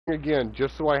again,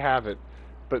 just so I have it.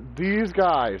 But these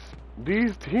guys,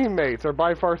 these teammates are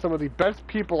by far some of the best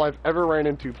people I've ever ran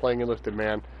into playing Enlisted,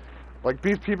 man. Like,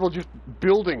 these people just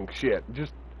building shit.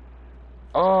 Just,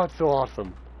 oh, it's so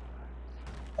awesome.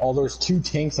 Oh, there's 2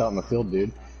 tanks out in the field,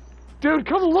 dude. Dude,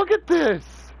 come look at this!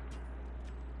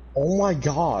 Oh my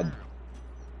god.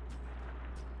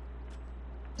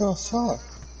 The fuck?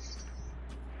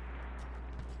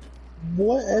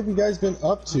 What have you guys been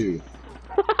up to?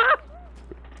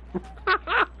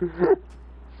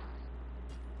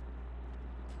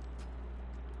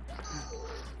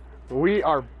 We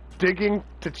are digging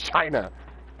to China.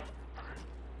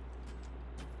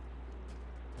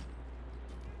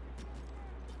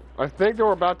 I think that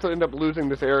we're about to end up losing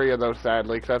this area, though,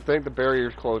 sadly, because I think the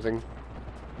barrier's closing.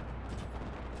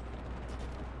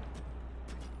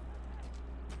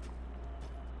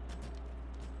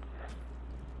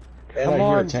 And I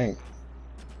hear a tank.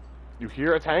 You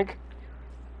hear a tank?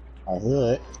 I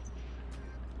hear it.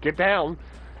 Get down.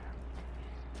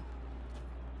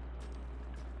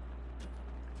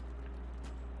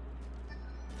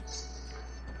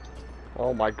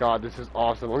 Oh my god, this is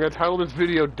awesome. I'm gonna title this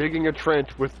video Digging a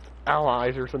Trench with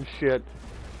Allies or some shit.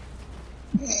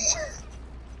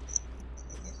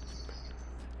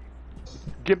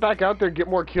 Get back out there and get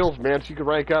more kills, man, so you can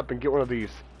rank up and get one of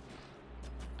these.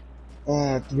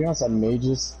 To be honest, I may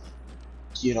just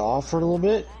get off for a little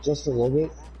bit, just a little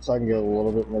bit, so I can get a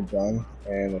little bit more done.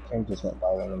 And the tank just went by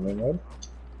on the main road.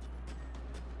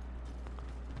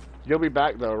 You'll be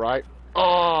back though, right?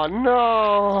 Oh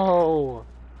no!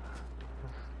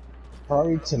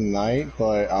 Probably tonight,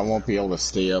 but I won't be able to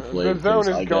stay up late. The zone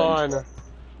is gone.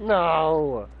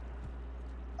 No.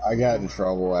 I got in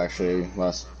trouble actually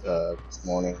last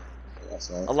morning.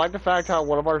 I like the fact how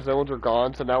one of our zones are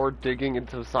gone, so now we're digging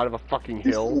into the side of a fucking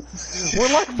hill.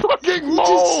 We're like fucking moles!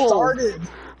 We just started!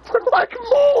 We're like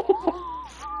moles!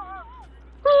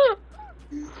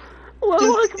 We're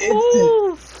just like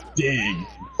moles! Dig.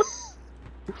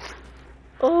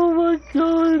 Oh my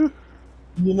god.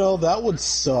 You know, that would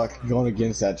suck going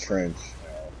against that trench.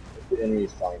 If the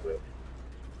enemies find it.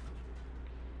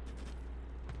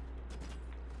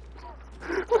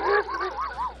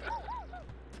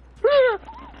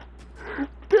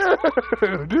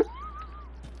 Dude!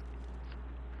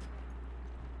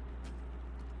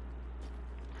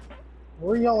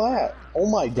 Where y'all at? Oh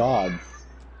my god.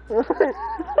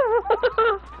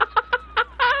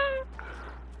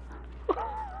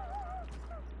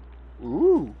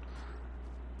 Ooh.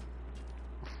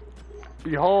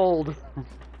 Behold.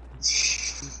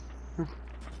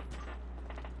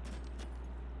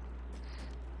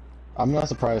 I'm not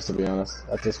surprised, to be honest,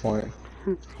 at this point.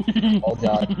 Oh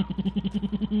god.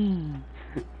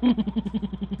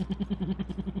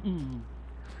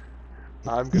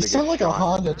 You sound like a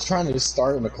Honda trying to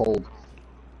start in the cold.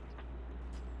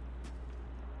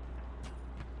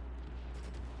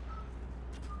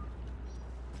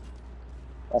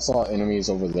 I saw enemies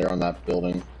over there on that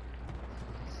building.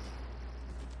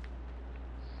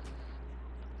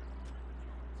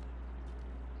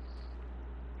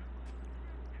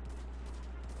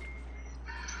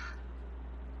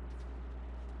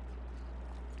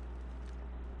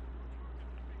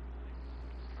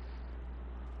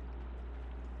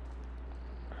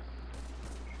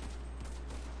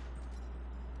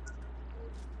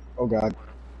 Oh god,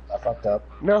 I fucked up.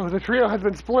 No, the trio has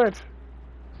been split.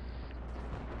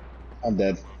 I'm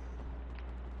dead.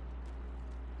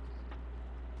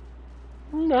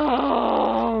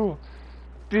 No!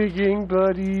 Digging,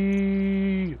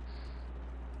 buddy!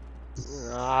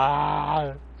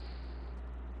 Ah!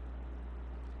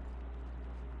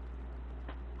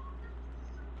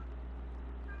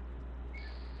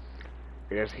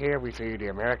 It is here we see the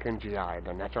American GI,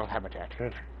 the natural habitat.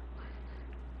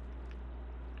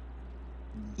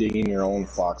 Digging your own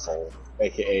foxhole,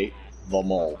 aka the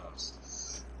mole.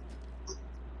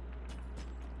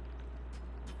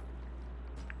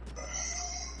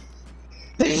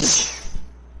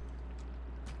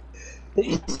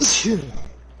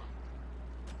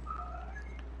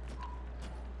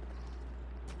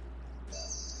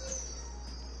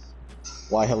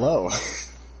 Why, hello.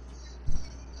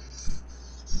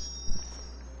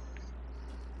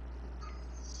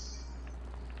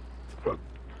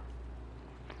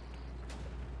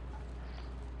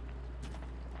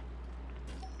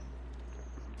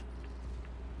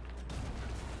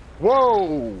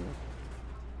 Whoa!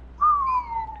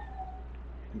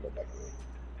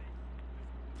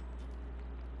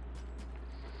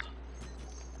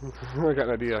 I got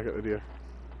an idea, I got an idea.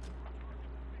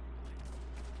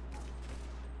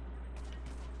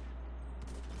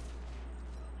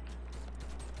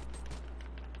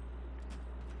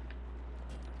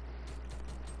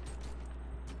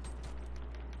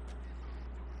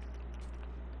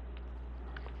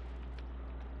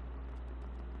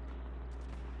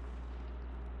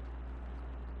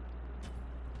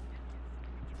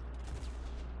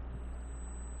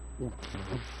 I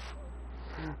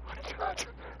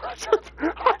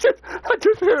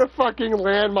just hit a fucking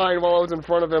landmine while I was in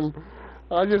front of him.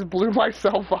 I just blew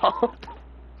myself up.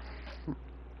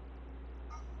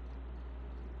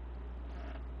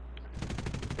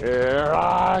 Here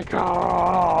I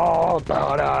come.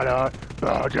 Da da da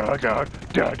da da da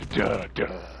da da da.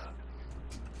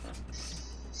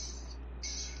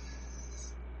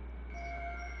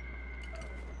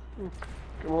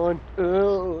 Come on.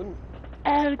 Oh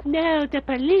no, the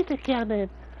police are coming.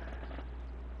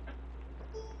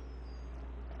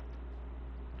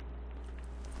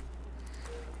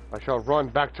 I shall run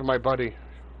back to my buddy.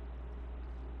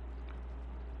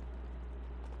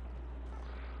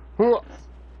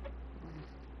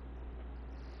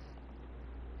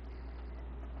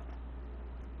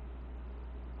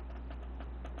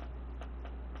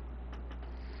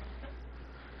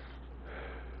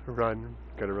 Run,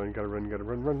 gotta run, gotta run, gotta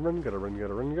run, run, run, gotta run,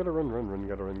 gotta run, gotta run, run, run,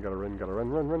 gotta run, gotta run, gotta run,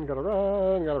 run, run, gotta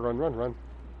run, gotta run, run, run.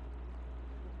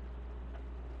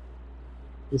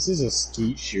 This is a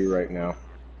skeet shoe right now.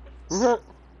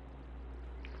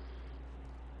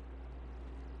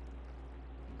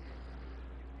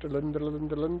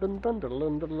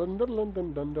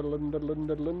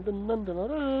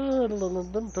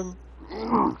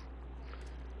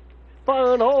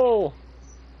 Fire in the hole!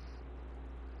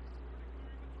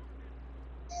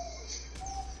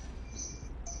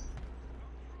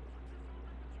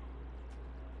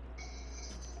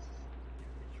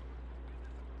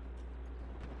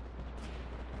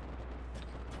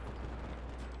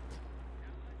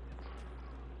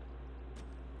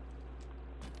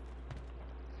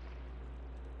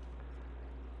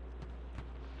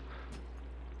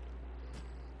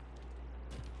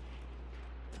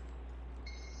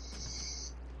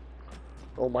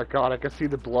 Oh my god, I can see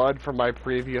the blood from my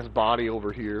previous body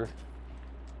over here.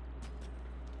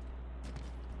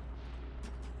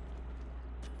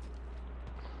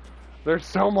 There's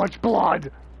so much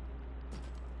blood!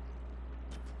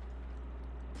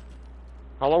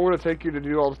 How long would it take you to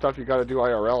do all the stuff you gotta do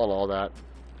IRL and all that?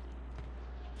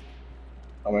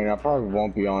 I mean, I probably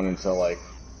won't be on until like,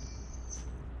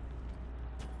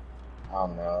 I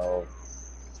don't know,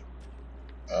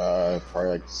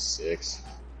 probably like 6.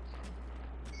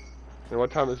 And what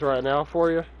time is it right now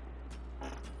for you?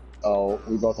 Oh,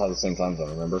 we both have the same time zone,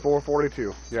 remember?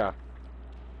 4:42, yeah.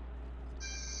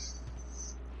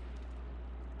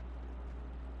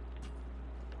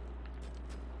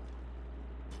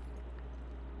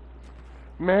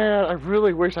 Man, I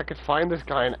really wish I could find this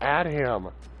guy and add him.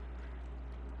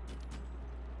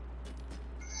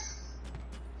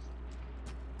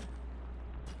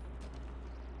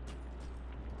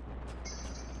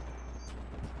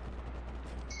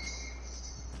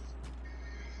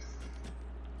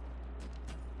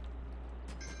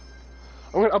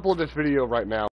 I'm gonna upload this video right now.